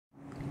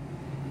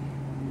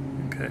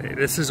Okay,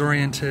 this is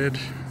oriented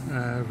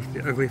with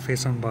the ugly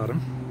face on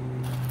bottom.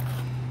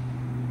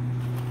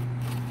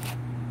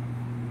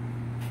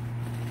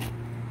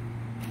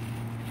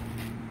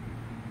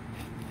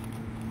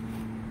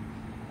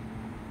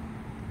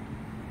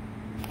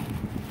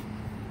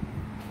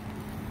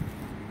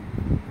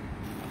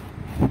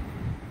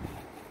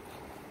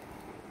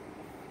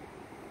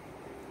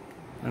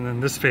 And then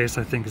this face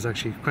I think is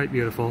actually quite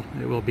beautiful.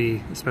 It will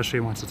be, especially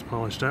once it's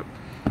polished up.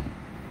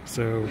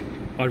 So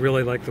I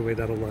really like the way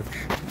that'll look.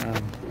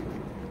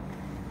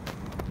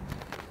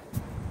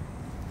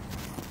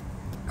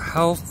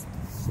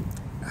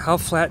 How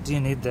flat do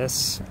you need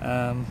this?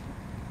 Because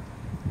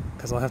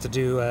I'll have to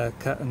do a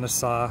cut in the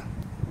saw,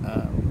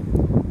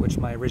 which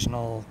my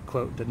original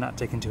quote did not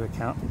take into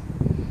account.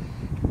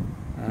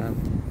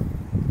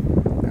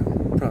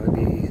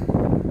 Probably be,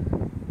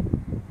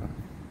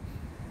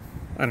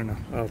 I don't know,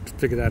 I'll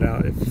figure that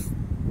out if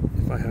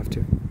I have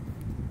to.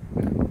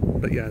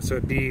 But yeah, so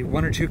it'd be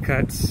 1 or 2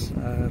 cuts,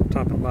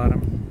 top and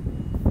bottom.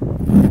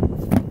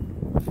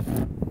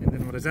 And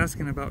then what I was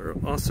asking about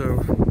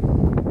also,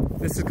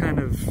 this is kind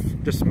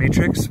of just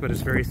matrix, but it's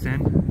very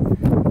thin.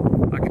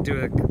 I could do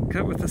a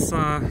cut with the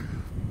saw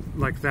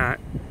like that,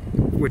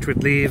 which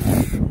would leave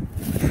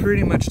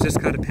pretty much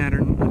discutted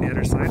pattern on the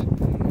other side.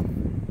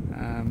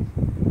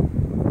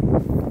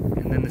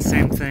 And then the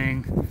same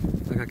thing,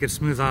 like I could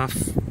smooth off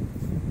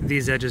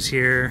these edges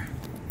here,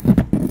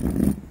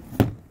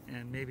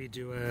 and maybe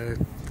do a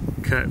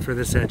cut for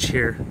this edge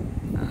here.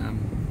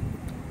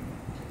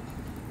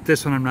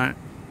 This one I'm not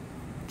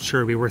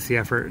sure would be worth the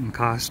effort and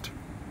cost.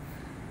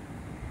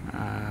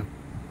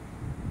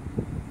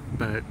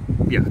 But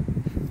yeah.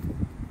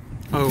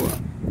 Oh,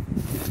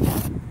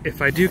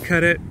 if I do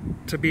cut it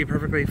to be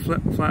perfectly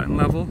flat and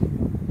level,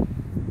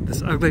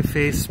 this ugly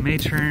face may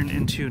turn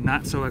into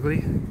not so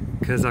ugly,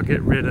 because I'll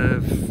get rid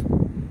of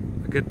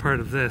a good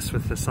part of this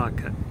with the saw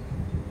cut.